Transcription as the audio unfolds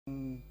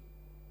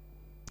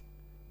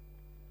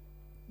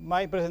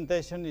my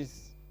presentation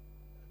is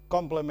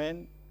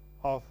complement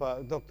of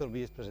Dr.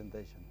 B's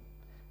presentation,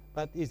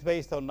 but it's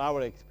based on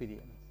our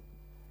experience.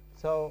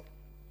 So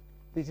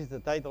this is the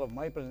title of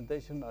my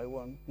presentation. I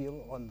won't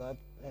deal on that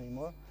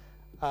anymore.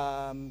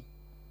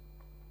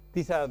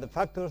 These are the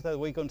factors that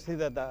we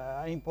consider that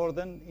are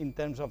important in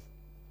terms of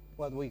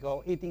what we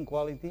call eating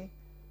quality,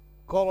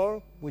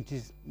 color, which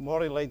is more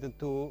related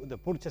to the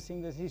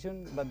purchasing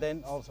decision, but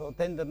then also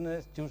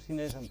tenderness,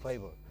 juiciness, and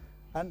flavor.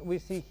 And we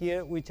see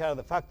here which are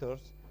the factors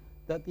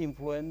that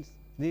influence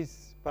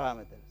these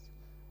parameters.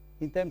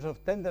 In terms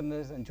of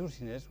tenderness and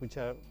juiciness, which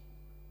are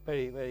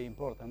very, very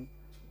important,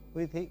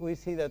 we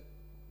see that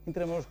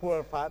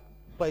intramuscular fat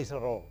plays a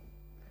role.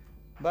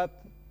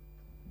 But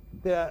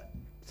there are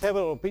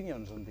several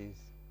opinions on this.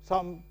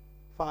 Some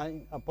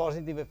find a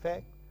positive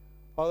effect,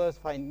 others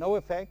find no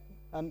effect,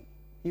 and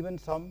even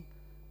some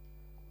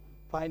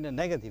find a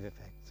negative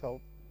effect. So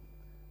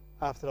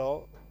after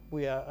all,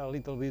 we are a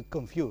little bit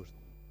confused.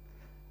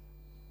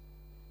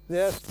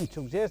 There are some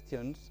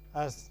suggestions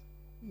as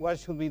what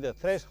should be the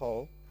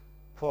threshold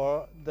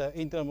for the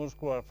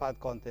intramuscular fat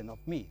content of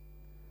meat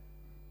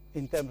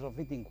in terms of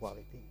eating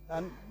quality.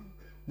 And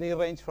they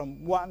range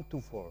from 1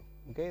 to 4.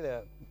 Okay,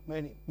 there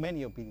are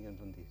many opinions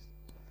on this.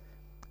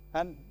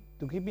 And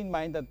to keep in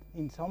mind that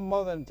in some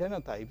modern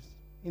genotypes,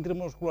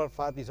 intramuscular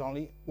fat is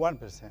only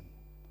 1%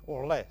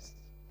 or less.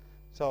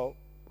 So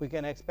we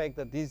can expect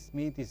that this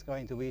meat is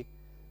going to be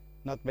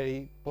not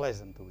very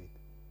pleasant to eat.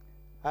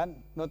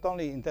 And not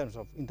only in terms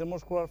of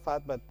intramuscular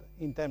fat, but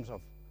in terms of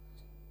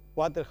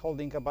water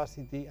holding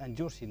capacity and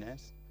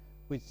juiciness,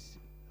 which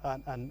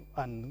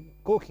and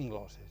cooking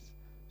losses.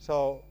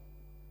 So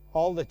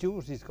all the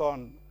juice is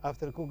gone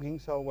after cooking,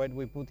 so when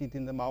we put it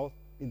in the mouth,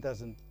 it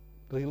doesn't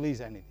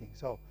release anything.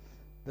 So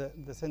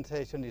the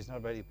sensation is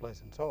not very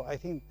pleasant. So I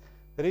think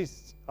there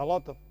is a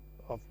lot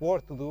of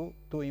work to do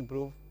to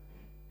improve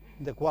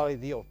the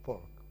quality of pork.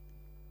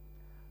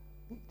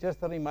 Just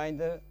a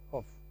reminder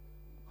of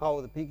how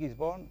the pig is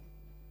born.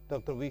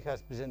 Dr. Wick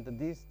has presented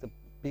this. The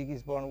pig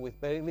is born with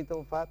very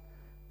little fat,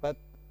 but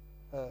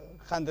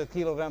 100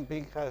 kilogram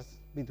pig has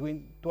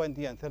between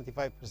 20 and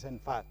 35%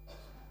 fat,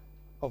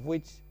 of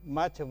which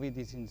much of it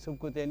is in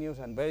subcutaneous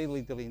and very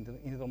little in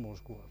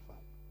intramuscular fat.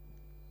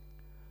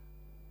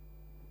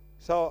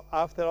 So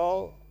after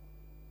all,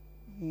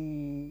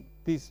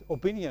 these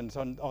opinions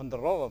on the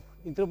role of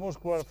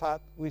intramuscular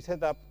fat, we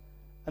set up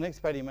an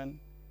experiment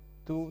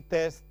to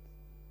test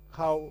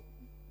how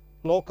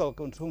local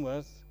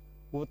consumers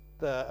would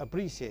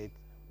appreciate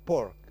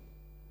pork.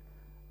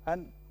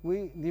 And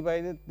we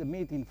divided the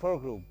meat in 4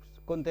 groups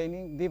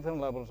containing different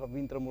levels of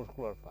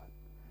intramuscular fat.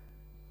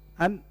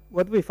 And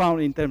what we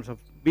found in terms of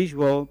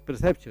visual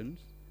perceptions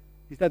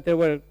is that there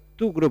were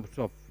 2 groups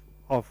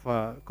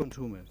of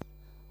consumers.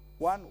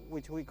 One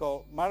which we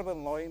call marble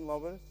loin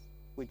lovers,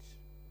 which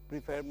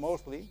prefer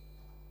mostly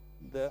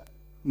the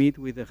meat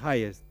with the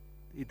highest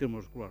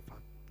intramuscular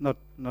fat,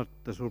 not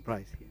the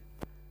surprise here.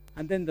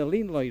 And then the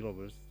lean loin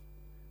lovers,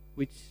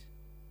 which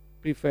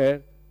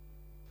prefer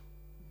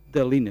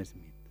the leanest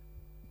meat.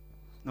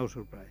 No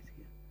surprise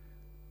here.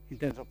 In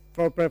terms of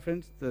for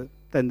preference, the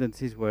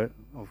tendencies were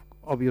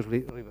obviously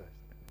reversed.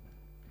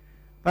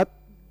 But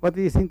what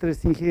is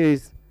interesting here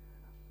is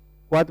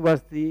what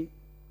was the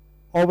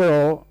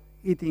overall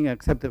eating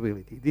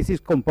acceptability. This is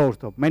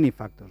composed of many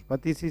factors,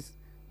 but this is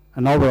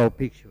an overall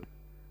picture.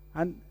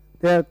 And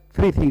there are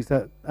 3 things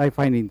that I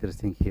find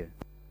interesting here.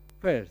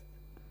 First,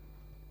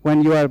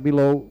 when you are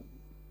below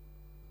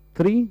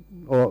 3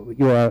 or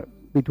you are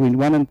between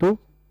 1 and 2,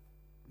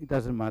 it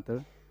doesn't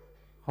matter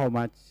how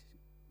much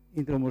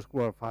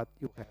intramuscular fat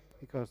you have,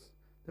 because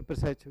the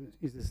perception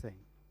is the same.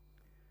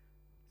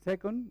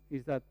 Second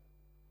is that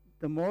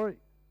the more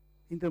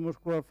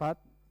intramuscular fat,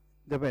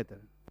 the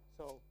better.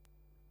 So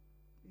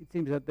it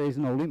seems that there is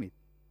no limit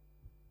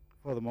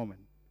for the moment.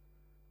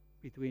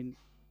 Between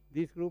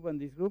this group and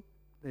this group,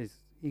 there is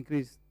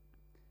increased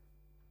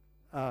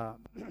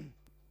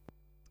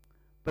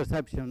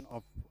perception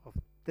of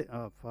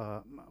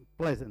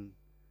pleasant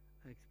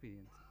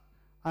experience.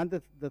 And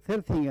the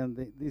third thing,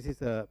 and this is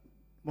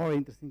more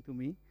interesting to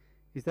me,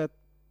 is that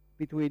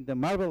between the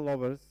marble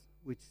lovers,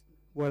 which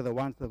were the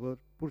ones that were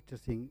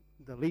purchasing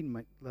the lean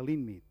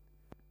meat,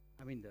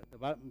 I mean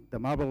the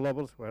marble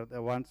lovers were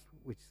the ones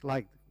which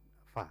liked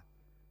fat,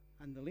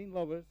 and the lean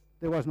lovers,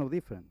 there was no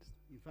difference.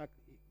 In fact,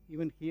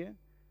 even here,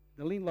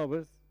 the lean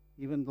lovers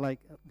even like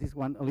this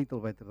one a little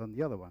better than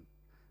the other one.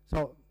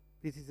 So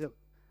this is a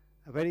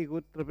very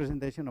good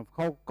representation of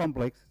how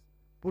complex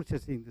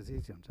purchasing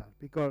decisions are,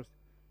 because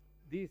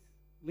these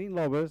lean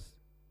lovers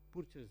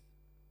purchase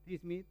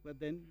this meat, but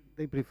then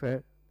they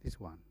prefer this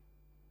one.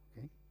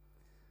 Okay.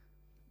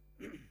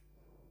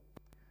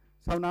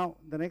 So now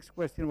the next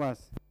question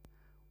was,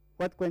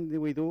 what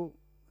can we do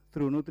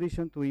through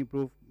nutrition to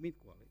improve meat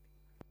quality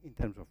in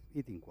terms of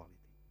eating quality,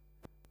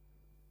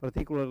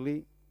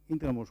 particularly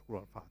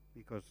intramuscular fat,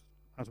 because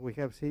as we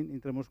have seen,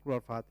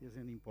 intramuscular fat is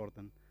an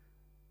important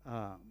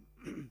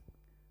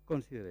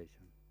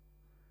consideration.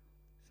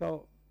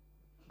 So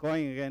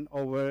going again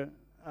over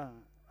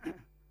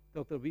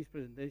Dr. B's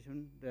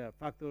presentation, there are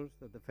factors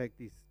that affect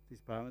this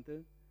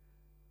parameter.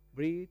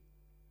 Breed,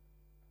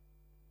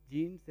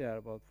 genes, there are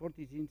about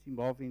 40 genes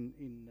involved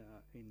in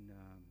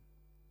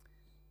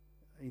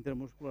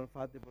intramuscular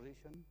fat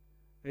deposition.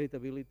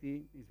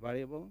 Heritability is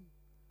variable.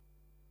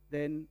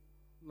 Then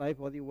live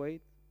body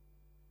weight.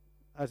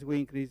 As we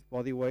increase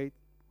body weight,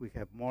 we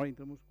have more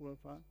intramuscular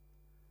fat.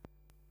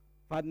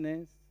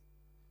 Fatness,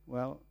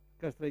 well,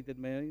 castrated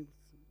males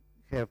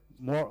have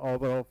more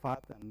overall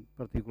fat and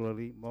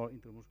particularly more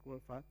intramuscular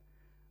fat.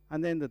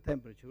 And then the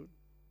temperature.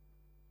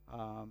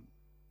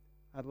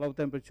 At low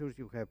temperatures,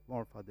 you have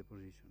more fat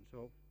deposition.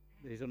 So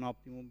there is an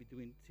optimum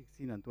between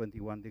 16 and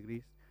 21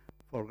 degrees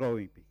for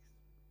growing pigs.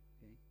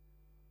 Okay.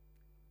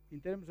 In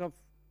terms of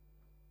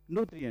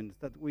nutrients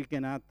that we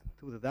can add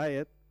to the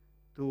diet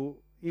to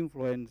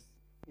influence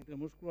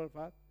intramuscular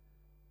fat,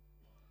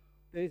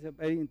 there is a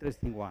very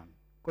interesting one.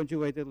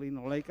 Conjugated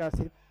linoleic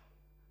acid.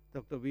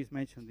 Dr. Bies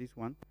mentioned this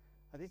one.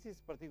 And this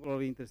is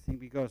particularly interesting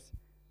because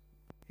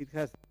it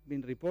has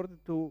been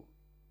reported to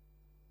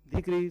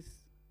decrease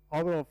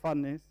overall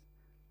fatness,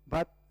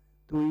 but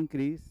to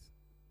increase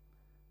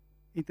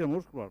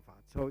intramuscular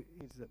fat. So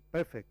it's a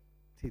perfect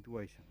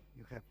situation.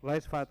 You have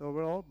less fat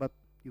overall, but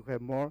you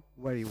have more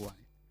very wide.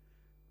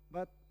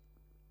 But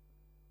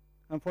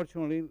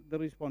unfortunately, the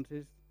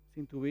responses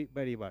seem to be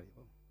very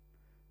variable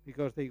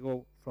because they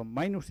go from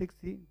minus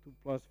 60 to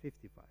plus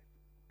 55.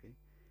 Okay?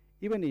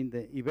 Even in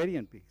the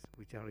Iberian pigs,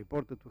 which are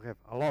reported to have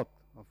a lot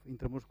of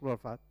intramuscular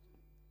fat,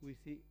 we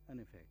see an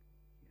effect.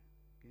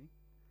 Yeah, okay?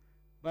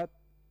 But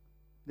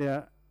there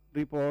are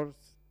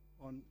reports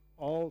on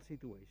all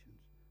situations.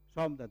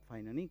 Some that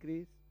find an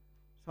increase,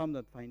 some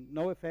that find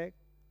no effect,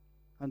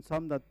 and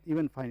some that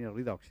even find a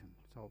reduction.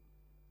 So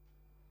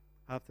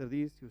after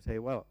this, you say,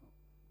 well,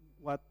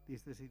 what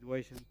is the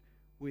situation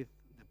with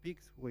the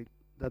pigs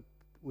that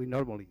we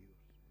normally use?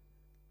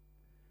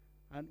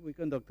 And we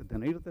conducted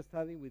an IRTA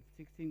study with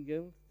 16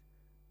 girls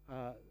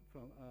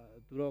from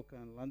Duroc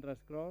and Landras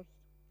cross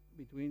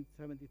between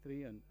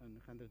 73 and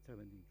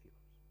 170 kilos.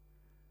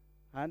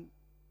 And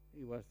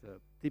it was a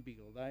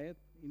typical diet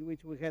in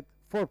which we had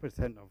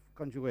 4% of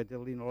conjugated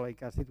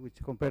linoleic acid, which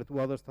compared to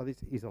other studies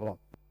is a lot,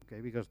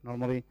 okay? Because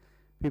normally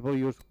people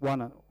use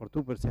 1 or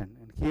 2%,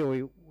 and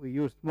here we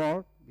used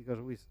more because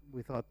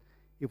we thought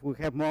if we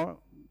have more,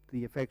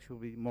 the effect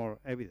should be more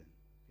evident.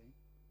 Okay?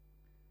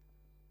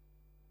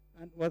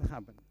 And what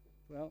happened?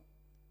 Well,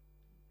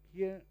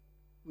 here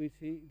we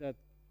see that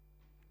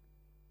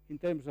in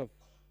terms of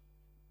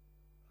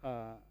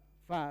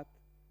fat,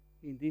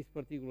 in this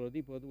particular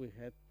depot, we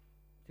had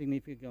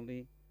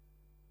significantly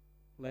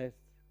less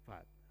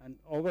fat. And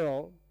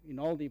overall, in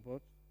all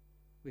depots,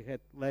 we had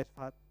less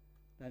fat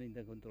than in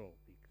the control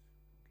pigs.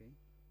 Okay?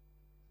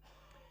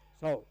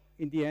 So,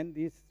 in the end,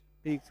 these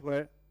pigs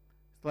were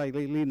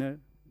slightly leaner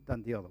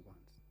than the other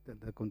ones, than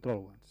the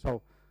control ones.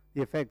 So,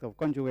 the effect of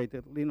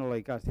conjugated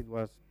linoleic acid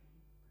was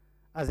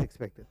as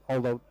expected,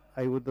 although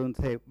I wouldn't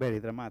say very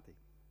dramatic.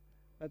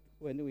 But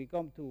when we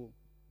come to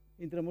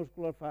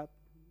intramuscular fat,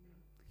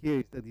 here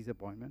is the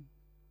disappointment.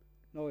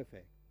 No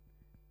effect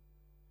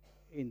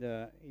in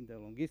the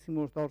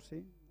longissimus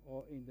dorsi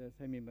or in the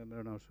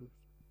semimembranosus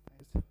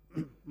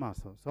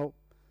muscle. So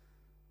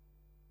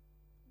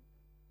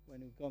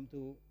when we come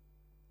to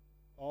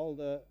all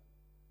the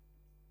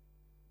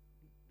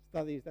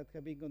studies that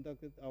have been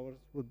conducted, ours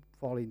would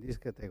fall in this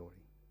category.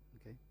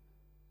 Okay.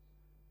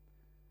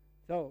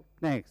 So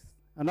next,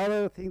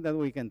 another thing that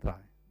we can try,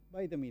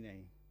 vitamin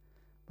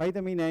A.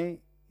 Vitamin A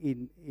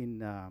in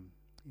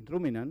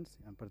ruminants,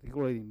 and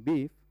particularly in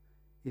beef,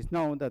 is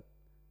known that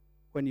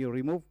when you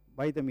remove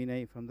vitamin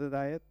A from the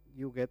diet,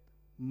 you get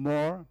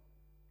more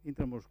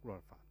intramuscular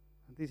fat.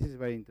 And this is a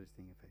very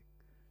interesting effect.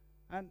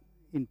 And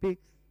in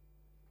pigs,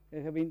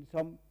 there have been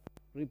some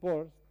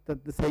reports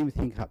that the same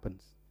thing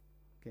happens.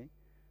 Okay?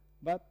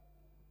 But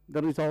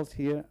the results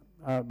here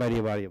are very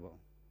variable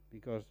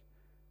because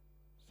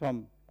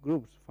some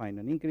groups find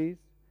an increase,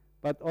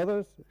 but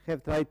others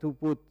have tried to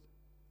put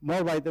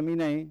more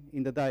vitamin A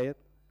in the diet,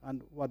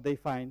 and what they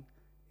find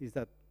is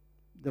that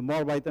the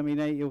more vitamin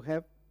A you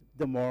have,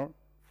 the more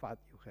fat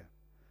you have.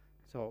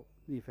 So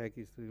the effect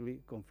is really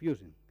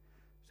confusing.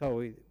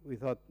 So we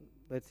thought,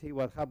 let's see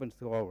what happens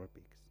to our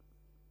pigs.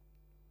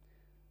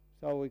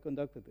 So we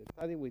conducted a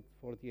study with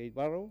 48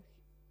 barrows,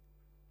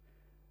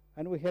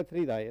 and we had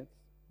 3 diets.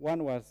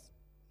 One was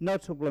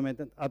not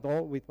supplemented at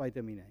all with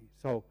vitamin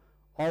A. So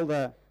all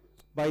the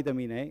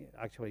vitamin A,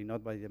 actually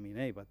not vitamin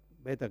A, but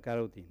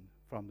beta-carotene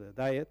from the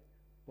diet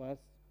was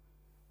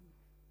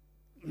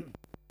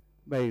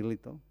very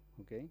little,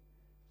 okay?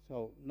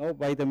 So no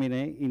vitamin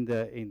A in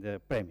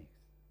the premix,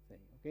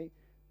 okay?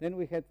 Then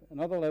we had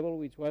another level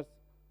which was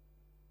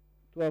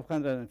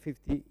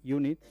 1,250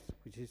 units,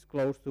 which is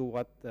close to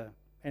what the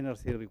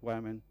NRC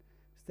requirement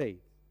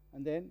states.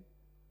 And then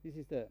this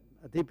is a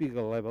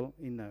typical level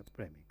in the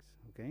premix,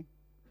 okay?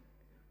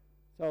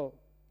 So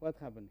what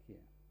happened here?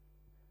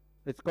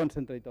 Let's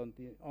concentrate on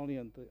only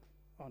on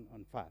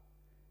fat.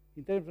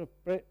 In terms of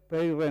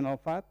perirenal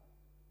fat,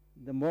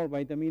 the more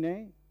vitamin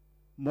A,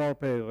 more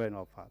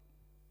perirenal fat.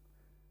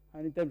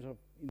 And in terms of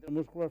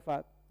intramuscular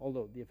fat,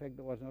 although the effect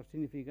was not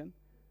significant,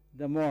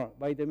 the more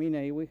vitamin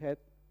A we had,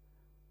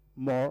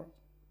 more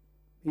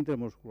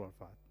intramuscular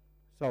fat.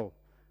 So,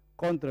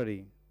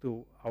 contrary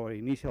to our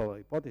initial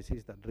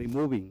hypothesis that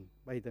removing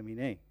vitamin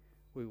A,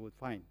 we would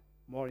find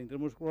more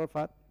intramuscular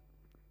fat,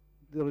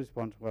 the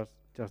response was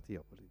just the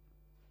opposite.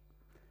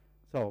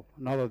 So,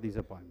 another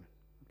disappointment.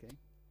 Okay.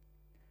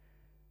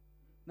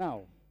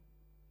 Now,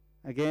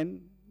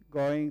 again,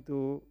 going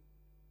to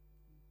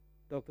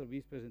Dr.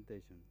 B's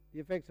presentation, the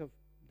effects of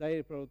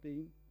dietary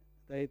protein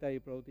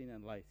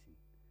and lysine,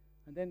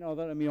 and then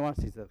other amino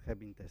acids that have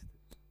been tested.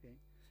 Okay.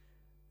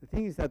 The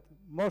thing is that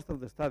most of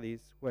the studies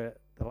where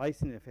the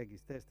lysine effect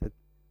is tested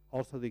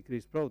also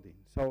decrease protein,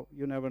 so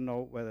you never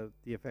know whether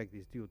the effect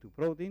is due to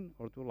protein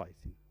or to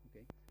lysine.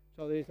 Okay.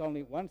 So there is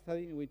only one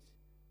study in which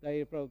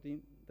dietary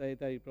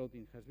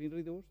protein has been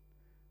reduced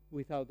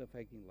without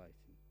affecting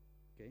lysine.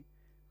 Okay.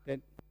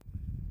 Then,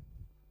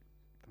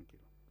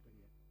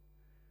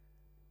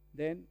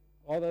 then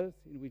others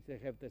in which they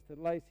have tested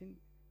lysine,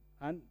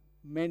 and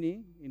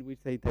many in which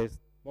they test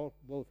both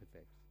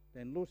effects,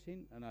 then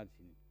leucine and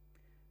arginine.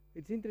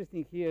 It's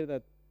interesting here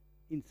that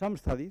in some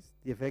studies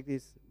the effect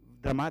is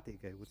dramatic,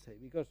 I would say,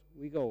 because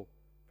we go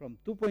from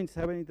 2.7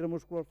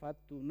 intramuscular fat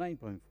to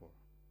 9.4,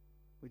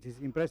 which is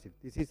impressive.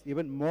 This is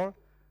even more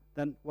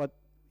than what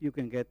you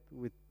can get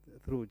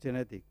through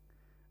genetic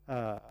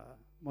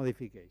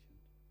modifications.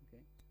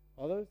 Okay.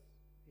 Others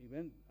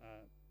even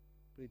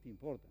pretty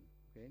important.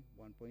 Okay,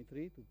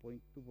 1.3 to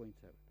 2.7.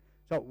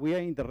 So we are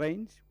in the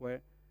range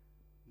where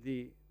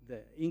the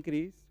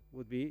increase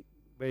would be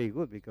very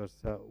good, because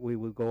we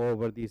will go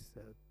over this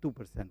 2%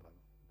 level.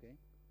 Okay.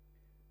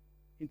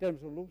 In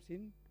terms of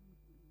leucine,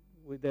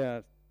 there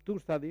are two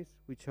studies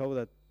which show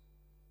that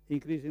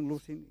increasing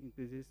leucine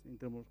increases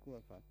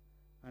intramuscular fat.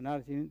 And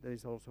arginine, there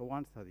is also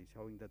one study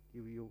showing that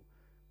if you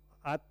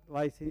add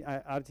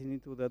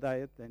arginine to the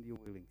diet, then you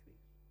will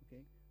increase.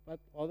 Okay. But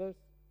others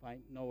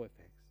find no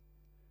effects.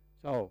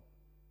 So,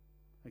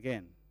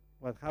 again,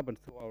 what happens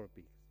to our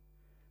pigs?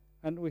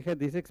 And we had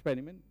this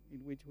experiment in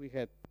which we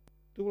had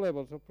 2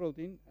 levels of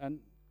protein and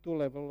 2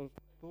 levels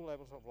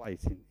of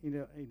lysine in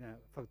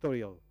a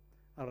factorial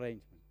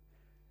arrangement.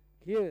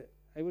 Here,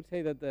 I would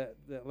say that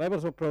the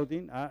levels of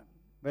protein are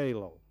very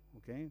low.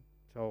 Okay,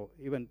 so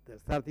even the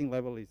starting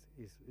level is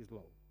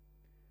low.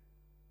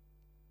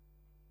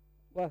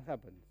 What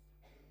happens?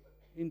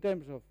 In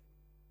terms of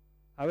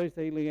average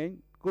daily gain,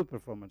 good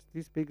performance.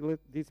 These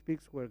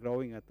pigs were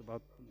growing at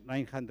about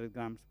 900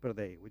 grams per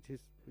day, which is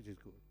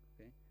good.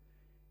 Okay.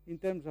 In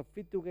terms of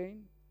fit to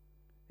gain,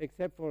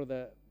 except for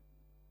the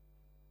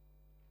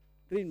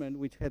treatment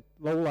which had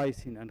low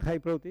lysine and high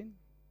protein,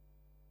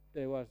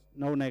 there was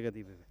no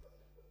negative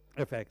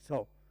effect.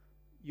 So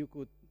you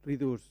could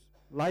reduce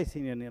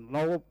lysine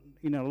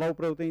in a low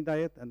protein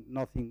diet and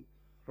nothing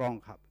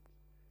wrong happened.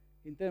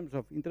 In terms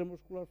of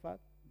intramuscular fat,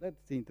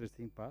 that's the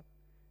interesting part.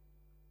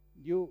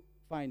 You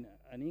find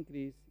an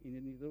increase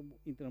in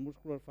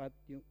intramuscular fat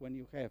when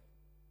you have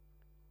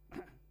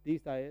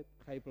this diet,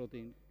 high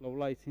protein, low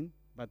lysine,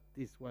 but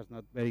this was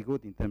not very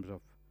good in terms of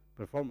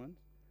performance.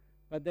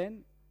 But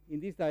then in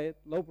this diet,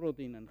 low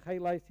protein and high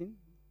lysine,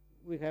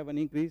 we have an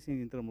increase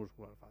in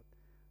intramuscular fat.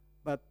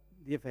 But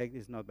the effect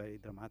is not very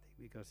dramatic,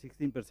 because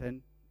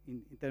 16%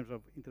 in terms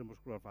of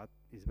intramuscular fat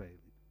is very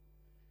little.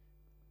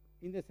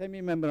 In the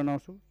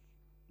semimembranosus,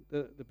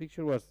 the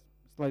picture was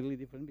slightly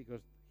different,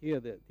 because here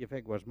the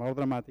effect was more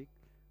dramatic,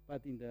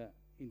 but in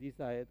this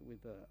diet with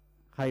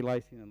high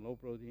lysine and low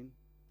protein,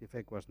 the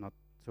effect was not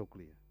so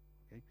clear.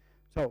 Okay,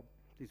 so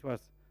this was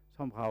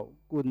somehow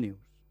good news.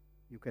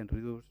 You can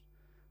reduce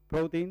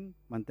protein,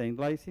 maintain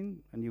lysine,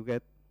 and you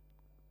get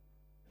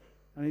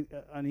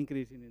an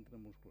increase in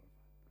intramuscular fat.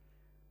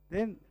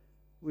 Then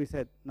we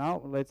said,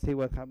 now let's see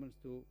what happens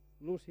to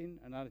leucine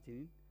and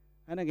arginine,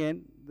 and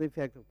again the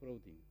effect of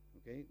protein.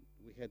 Okay,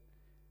 we had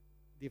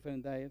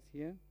different diets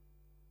here,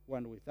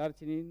 one with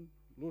arginine,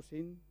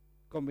 leucine,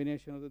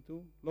 combination of the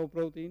two, low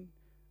protein,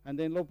 and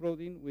then low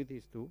protein with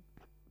these two,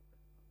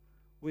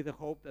 with the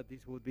hope that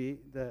this would be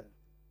the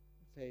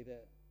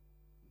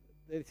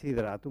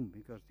desideratum,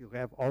 because you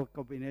have all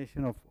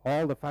combination of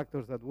all the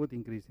factors that would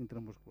increase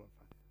intramuscular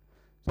fat.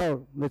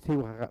 So let's see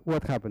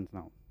what happens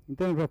now. In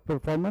terms of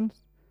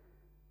performance,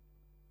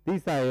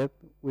 this diet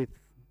with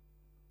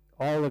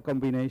all the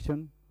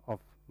combination of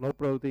low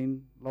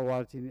protein, low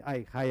arginine,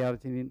 high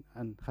arginine,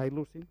 and high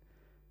leucine,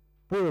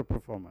 poor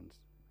performance.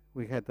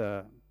 We had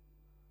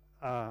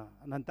an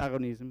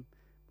antagonism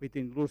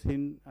between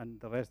leucine and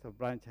the rest of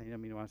branch-chain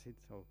amino acids,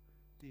 so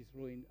this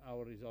ruined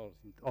our results,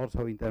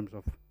 also in terms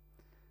of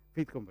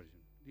feed conversion.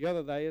 The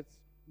other diets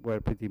were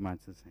pretty much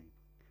the same.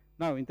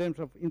 Now, in terms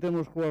of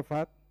intramuscular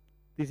fat,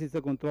 this is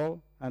the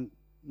control, and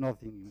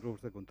nothing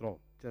improves the control.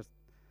 Just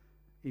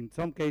in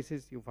some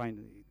cases, you find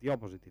the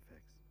opposite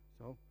effects.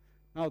 So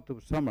now to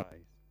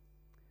summarize,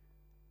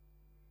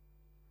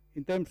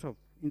 in terms of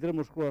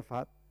intramuscular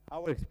fat,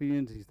 our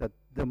experience is that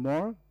the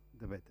more,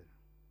 the better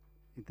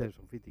in terms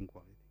of eating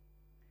quality.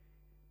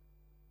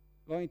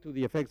 Going to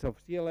the effects of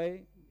CLA,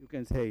 you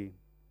can say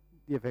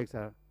the effects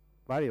are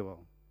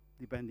variable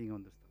depending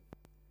on the study.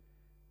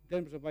 In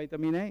terms of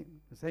vitamin A,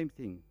 the same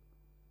thing.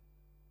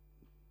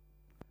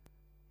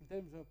 In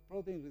terms of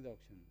protein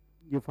reduction,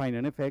 you find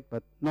an effect,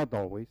 but not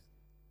always.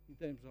 In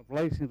terms of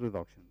leucine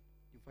reduction,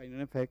 you find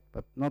an effect,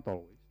 but not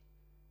always.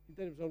 In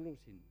terms of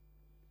leucine,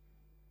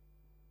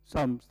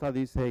 some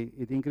studies say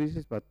it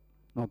increases, but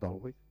not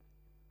always.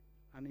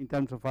 And in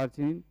terms of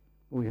arginine,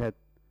 we had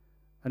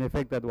an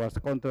effect that was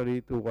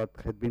contrary to what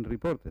had been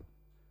reported.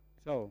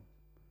 So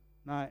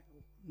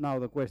now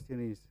the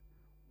question is,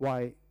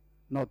 why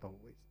not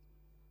always?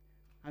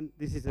 And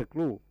this is a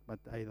clue, but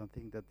I don't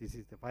think that this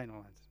is the final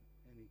answer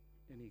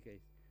in any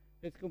case.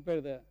 Let's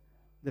compare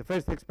the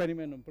first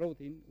experiment on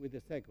protein with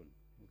the second,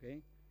 okay?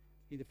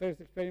 In the first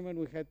experiment,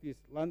 we had this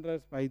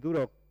Landras by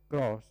Duro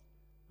cross,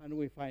 and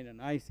we find a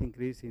nice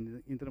increase in the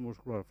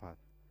intramuscular fat.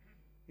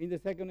 In the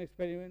second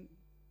experiment,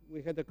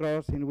 we had a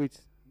cross in which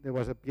there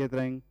was a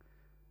Pietrain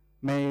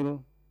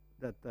male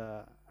that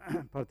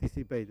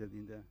participated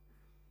in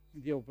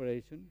the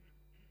operation,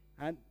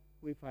 and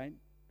we find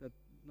that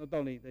not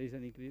only there is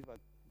an increase, but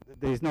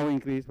there is no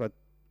increase, but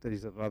there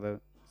is a rather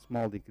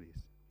small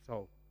decrease.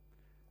 So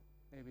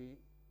maybe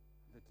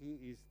the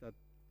key is that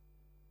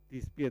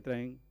this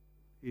Pietrain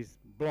is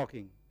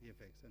blocking the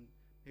effects, and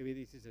maybe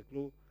this is a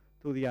clue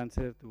to the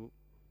answer to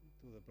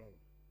the problem.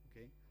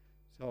 Okay,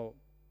 so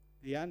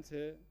the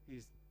answer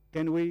is,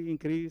 can we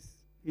increase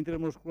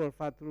intramuscular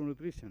fat through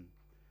nutrition?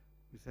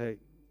 We say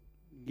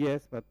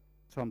yes, but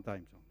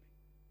sometimes only.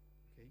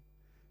 Okay,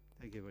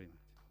 thank you very much.